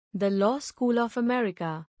The Law School of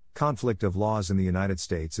America. Conflict of laws in the United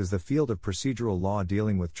States is the field of procedural law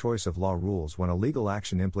dealing with choice of law rules when a legal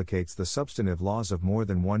action implicates the substantive laws of more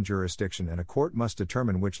than one jurisdiction and a court must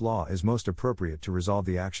determine which law is most appropriate to resolve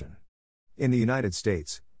the action. In the United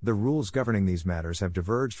States, the rules governing these matters have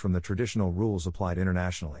diverged from the traditional rules applied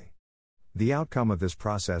internationally. The outcome of this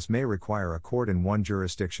process may require a court in one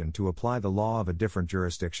jurisdiction to apply the law of a different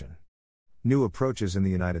jurisdiction. New approaches in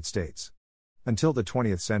the United States. Until the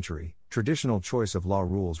 20th century, traditional choice of law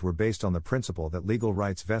rules were based on the principle that legal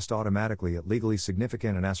rights vest automatically at legally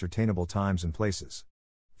significant and ascertainable times and places.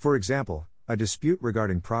 For example, a dispute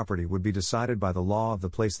regarding property would be decided by the law of the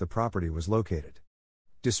place the property was located.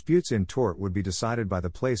 Disputes in tort would be decided by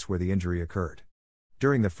the place where the injury occurred.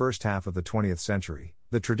 During the first half of the 20th century,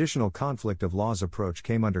 the traditional conflict of laws approach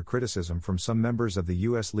came under criticism from some members of the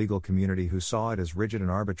U.S. legal community who saw it as rigid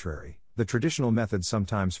and arbitrary. The traditional method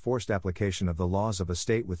sometimes forced application of the laws of a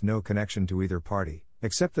state with no connection to either party,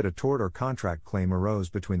 except that a tort or contract claim arose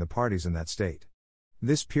between the parties in that state.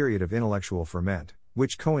 This period of intellectual ferment,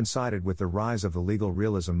 which coincided with the rise of the legal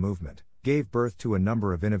realism movement, gave birth to a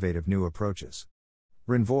number of innovative new approaches.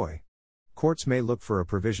 Renvoi. Courts may look for a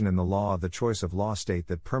provision in the law of the choice of law state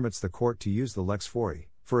that permits the court to use the lex fori,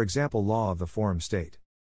 for example law of the forum state.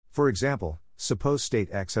 For example, suppose State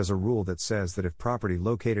X has a rule that says that if property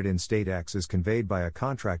located in State X is conveyed by a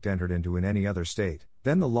contract entered into in any other state,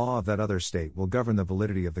 then the law of that other state will govern the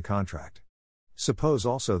validity of the contract. Suppose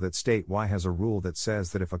also that State Y has a rule that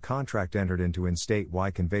says that if a contract entered into in State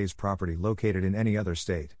Y conveys property located in any other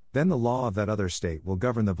state, then the law of that other state will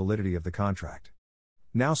govern the validity of the contract.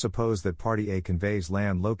 Now suppose that Party A conveys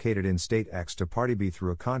land located in State X to Party B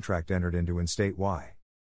through a contract entered into in State Y.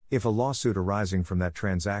 If a lawsuit arising from that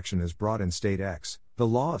transaction is brought in State X, the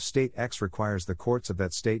law of State X requires the courts of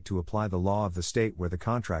that state to apply the law of the state where the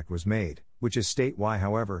contract was made, which is State Y.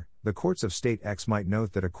 However, the courts of State X might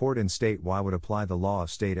note that a court in State Y would apply the law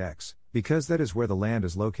of State X, because that is where the land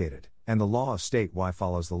is located, and the law of State Y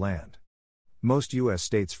follows the land. Most U.S.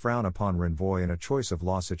 states frown upon renvoi in a choice of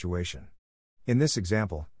law situation. In this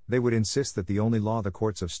example, they would insist that the only law the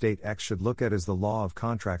courts of State X should look at is the law of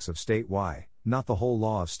contracts of State Y, not the whole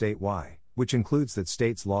law of State Y, which includes that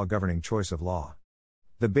state's law governing choice of law.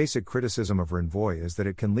 The basic criticism of renvoi is that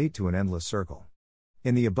it can lead to an endless circle.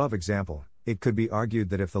 In the above example, it could be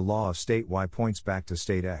argued that if the law of State Y points back to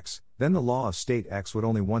State X, then the law of State X would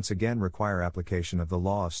only once again require application of the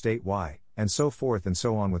law of State Y, and so forth and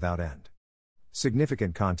so on without end.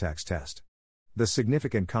 Significant contacts test. The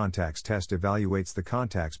significant contacts test evaluates the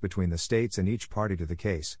contacts between the states and each party to the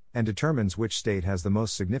case, and determines which state has the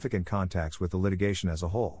most significant contacts with the litigation as a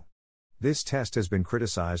whole. This test has been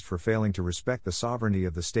criticized for failing to respect the sovereignty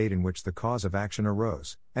of the state in which the cause of action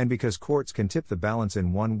arose, and because courts can tip the balance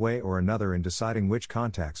in one way or another in deciding which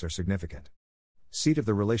contacts are significant. Seat of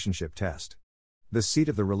the relationship test. The seat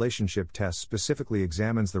of the relationship test specifically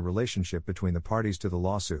examines the relationship between the parties to the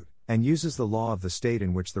lawsuit, and uses the law of the state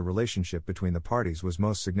in which the relationship between the parties was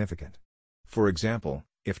most significant. For example,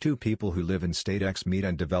 if two people who live in State X meet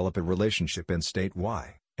and develop a relationship in State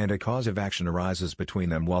Y, and a cause of action arises between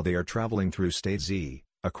them while they are traveling through State Z,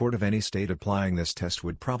 a court of any state applying this test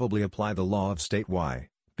would probably apply the law of State Y,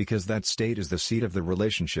 because that state is the seat of the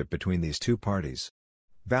relationship between these two parties.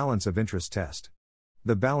 Balance of interest test.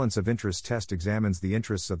 The balance of interest test examines the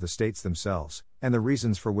interests of the states themselves, and the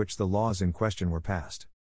reasons for which the laws in question were passed.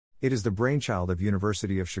 It is the brainchild of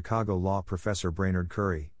University of Chicago law professor Brainerd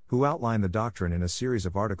Curry, who outlined the doctrine in a series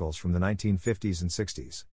of articles from the 1950s and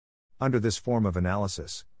 60s. Under this form of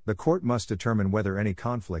analysis, the court must determine whether any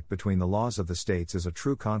conflict between the laws of the states is a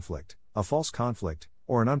true conflict, a false conflict,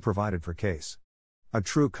 or an unprovided for case. A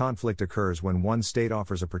true conflict occurs when one state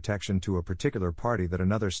offers a protection to a particular party that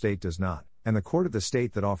another state does not, and the court of the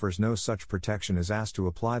state that offers no such protection is asked to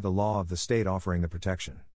apply the law of the state offering the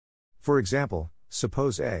protection. For example,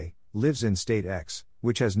 suppose A lives in State X,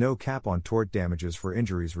 which has no cap on tort damages for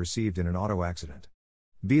injuries received in an auto accident.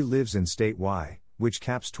 B lives in State Y, which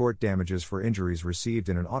caps tort damages for injuries received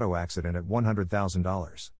in an auto accident at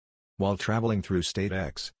 $100,000. While traveling through State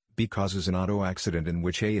X, B causes an auto accident in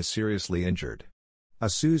which A is seriously injured. A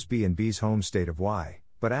sues B in B's home state of Y,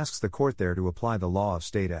 but asks the court there to apply the law of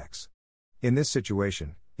State X. In this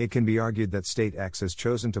situation, it can be argued that State X has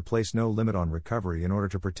chosen to place no limit on recovery in order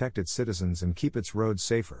to protect its citizens and keep its roads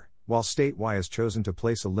safer, while State Y has chosen to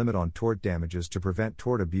place a limit on tort damages to prevent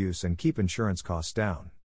tort abuse and keep insurance costs down.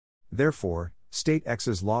 Therefore, State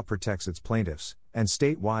X's law protects its plaintiffs, and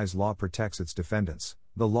State Y's law protects its defendants.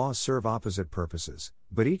 The laws serve opposite purposes,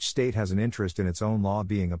 but each state has an interest in its own law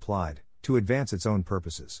being applied, to advance its own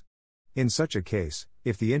purposes. In such a case,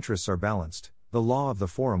 if the interests are balanced, the law of the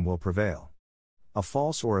forum will prevail. A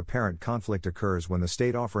false or apparent conflict occurs when the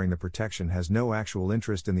state offering the protection has no actual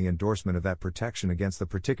interest in the endorsement of that protection against the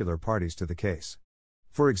particular parties to the case.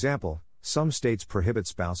 For example, some states prohibit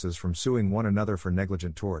spouses from suing one another for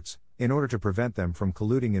negligent torts, in order to prevent them from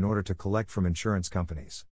colluding in order to collect from insurance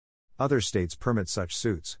companies. Other states permit such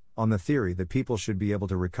suits, on the theory that people should be able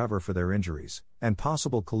to recover for their injuries, and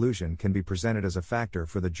possible collusion can be presented as a factor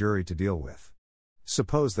for the jury to deal with.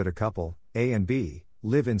 Suppose that a couple, A and B,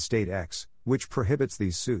 live in state X, which prohibits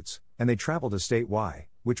these suits, and they travel to state Y,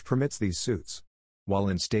 which permits these suits. While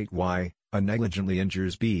in state Y, A negligently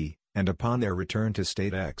injures B, and upon their return to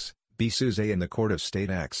state X, B sues A in the court of state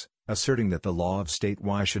X, asserting that the law of state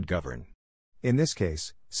Y should govern. In this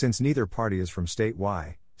case, since neither party is from state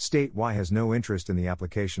Y has no interest in the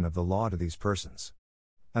application of the law to these persons.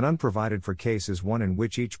 An unprovided for case is one in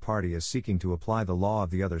which each party is seeking to apply the law of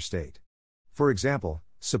the other state. For example,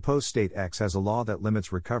 suppose state X has a law that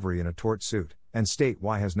limits recovery in a tort suit, and state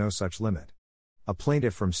Y has no such limit. A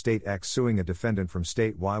plaintiff from state X suing a defendant from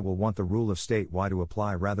state Y will want the rule of state Y to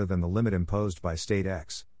apply rather than the limit imposed by state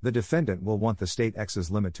X. The defendant will want the state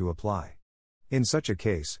X's limit to apply. In such a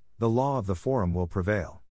case, the law of the forum will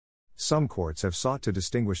prevail. Some courts have sought to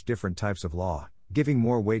distinguish different types of law, giving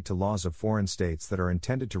more weight to laws of foreign states that are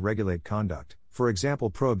intended to regulate conduct, for example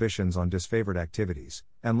prohibitions on disfavored activities,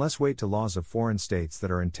 and less weight to laws of foreign states that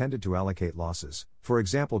are intended to allocate losses, for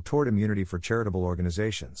example tort immunity for charitable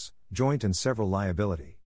organizations, joint and several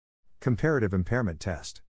liability. Comparative impairment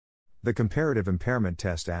test. The comparative impairment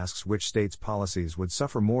test asks which state's policies would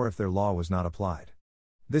suffer more if their law was not applied.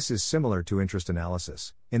 This is similar to interest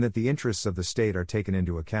analysis, in that the interests of the state are taken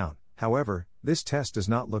into account. However, this test does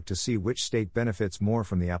not look to see which state benefits more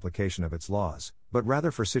from the application of its laws, but rather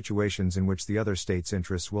for situations in which the other state's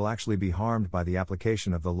interests will actually be harmed by the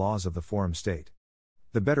application of the laws of the forum state.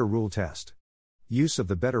 The Better Rule Test. Use of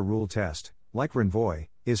the Better Rule Test, like renvoi,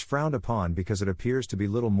 is frowned upon because it appears to be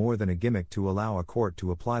little more than a gimmick to allow a court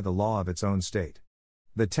to apply the law of its own state.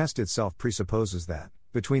 The test itself presupposes that,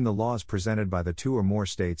 between the laws presented by the two or more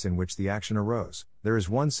states in which the action arose, there is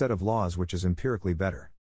one set of laws which is empirically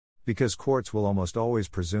better. Because courts will almost always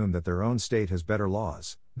presume that their own state has better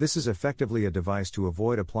laws, this is effectively a device to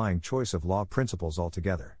avoid applying choice of law principles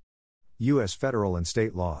altogether. U.S. federal and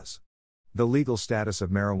state laws. The legal status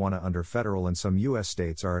of marijuana under federal and some U.S.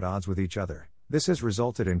 states are at odds with each other. This has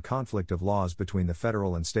resulted in conflict of laws between the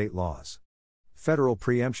federal and state laws. Federal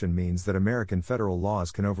preemption means that American federal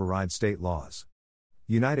laws can override state laws.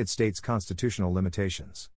 United States constitutional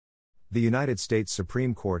limitations. The United States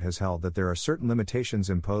Supreme Court has held that there are certain limitations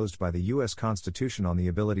imposed by the U.S. Constitution on the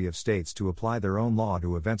ability of states to apply their own law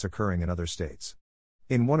to events occurring in other states.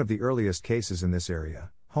 In one of the earliest cases in this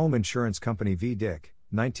area, Home Insurance Company v. Dick,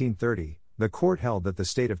 1930, the court held that the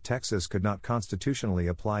state of Texas could not constitutionally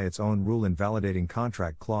apply its own rule invalidating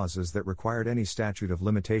contract clauses that required any statute of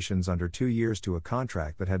limitations under 2 years to a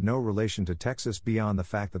contract that had no relation to Texas beyond the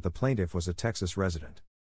fact that the plaintiff was a Texas resident.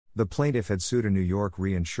 The plaintiff had sued a New York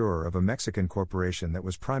reinsurer of a Mexican corporation that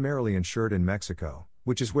was primarily insured in Mexico,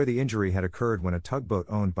 which is where the injury had occurred when a tugboat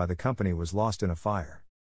owned by the company was lost in a fire.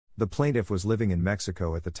 The plaintiff was living in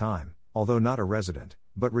Mexico at the time, although not a resident,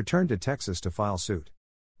 but returned to Texas to file suit.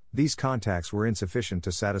 These contacts were insufficient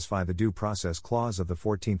to satisfy the Due Process Clause of the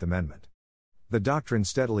 14th Amendment. The doctrine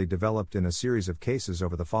steadily developed in a series of cases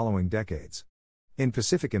over the following decades. In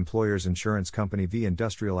Pacific Employers Insurance Company v.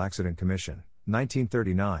 Industrial Accident Commission,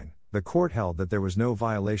 1939, the court held that there was no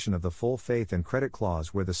violation of the full faith and credit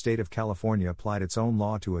clause where the state of California applied its own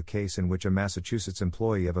law to a case in which a Massachusetts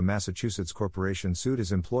employee of a Massachusetts corporation sued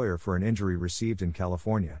his employer for an injury received in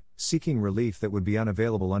California, seeking relief that would be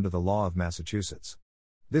unavailable under the law of Massachusetts.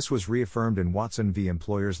 This was reaffirmed in Watson v.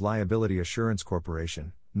 Employers Liability Assurance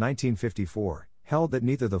Corporation, 1954, held that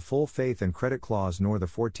neither the full faith and credit clause nor the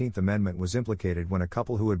 14th Amendment was implicated when a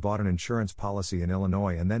couple who had bought an insurance policy in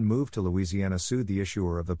Illinois and then moved to Louisiana sued the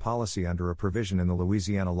issuer of the policy under a provision in the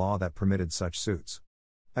Louisiana law that permitted such suits.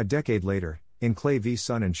 A decade later, in Clay v.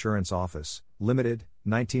 Sun Insurance Office, Limited,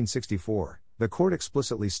 1964, the court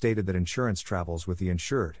explicitly stated that insurance travels with the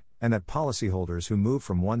insured, and that policyholders who move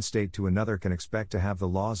from one state to another can expect to have the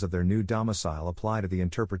laws of their new domicile apply to the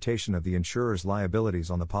interpretation of the insurer's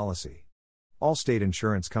liabilities on the policy. Allstate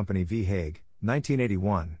Insurance Company v. Hague,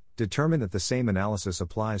 1981, determined that the same analysis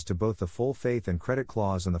applies to both the full faith and credit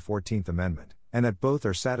clause and the 14th Amendment, and that both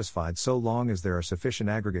are satisfied so long as there are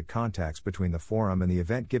sufficient aggregate contacts between the forum and the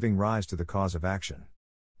event giving rise to the cause of action.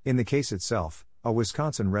 In the case itself, a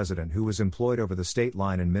Wisconsin resident who was employed over the state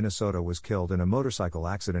line in Minnesota was killed in a motorcycle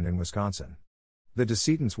accident in Wisconsin. The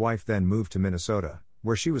decedent's wife then moved to Minnesota,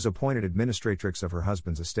 where she was appointed administratrix of her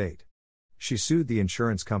husband's estate. She sued the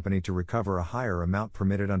insurance company to recover a higher amount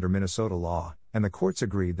permitted under Minnesota law, and the courts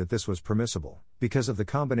agreed that this was permissible, because of the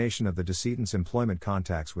combination of the decedent's employment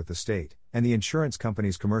contacts with the state, and the insurance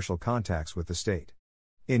company's commercial contacts with the state.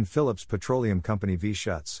 In Phillips Petroleum Company v.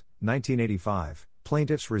 Schutz, 1985,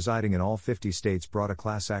 plaintiffs residing in all 50 states brought a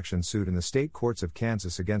class action suit in the state courts of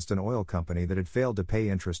Kansas against an oil company that had failed to pay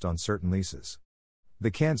interest on certain leases. The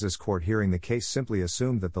Kansas court hearing the case simply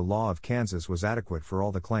assumed that the law of Kansas was adequate for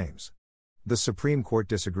all the claims. The Supreme Court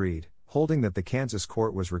disagreed, holding that the Kansas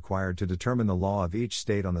court was required to determine the law of each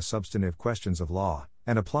state on the substantive questions of law,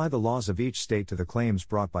 and apply the laws of each state to the claims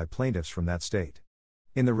brought by plaintiffs from that state.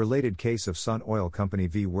 In the related case of Sun Oil Company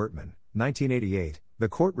v. Wertman, 1988, the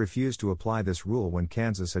court refused to apply this rule when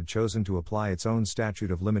Kansas had chosen to apply its own statute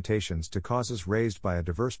of limitations to causes raised by a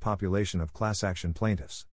diverse population of class action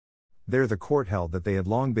plaintiffs. There the court held that they had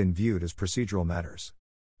long been viewed as procedural matters.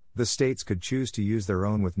 The states could choose to use their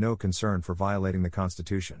own with no concern for violating the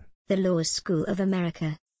Constitution. The Law School of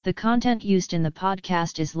America. The content used in the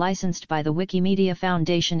podcast is licensed by the Wikimedia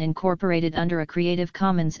Foundation Incorporated under a Creative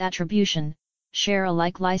Commons Attribution, Share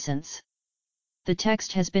Alike license. The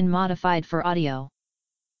text has been modified for audio.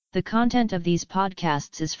 The content of these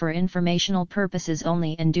podcasts is for informational purposes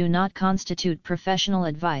only and do not constitute professional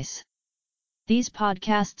advice. These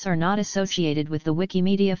podcasts are not associated with the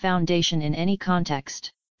Wikimedia Foundation in any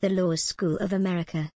context. The Law School of America.